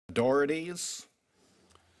Doherty's.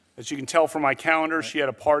 As you can tell from my calendar, she had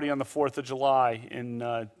a party on the 4th of July in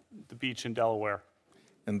the beach in Delaware.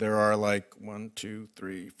 And there are like 1, 2,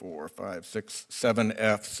 3, 4, 5, 6, 7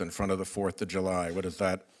 F's in front of the 4th of July. What does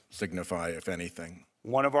that signify, if anything?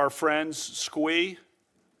 One of our friends, Squee,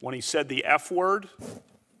 when he said the F word,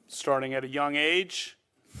 starting at a young age,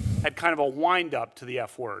 had kind of a wind-up to the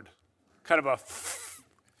F word. Kind of a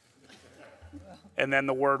and then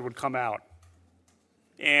the word would come out.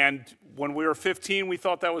 And when we were 15, we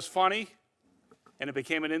thought that was funny, and it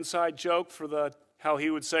became an inside joke for how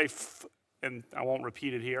he would say and I won't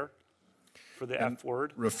repeat it here, for the F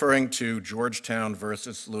word. Referring to Georgetown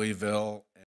versus Louisville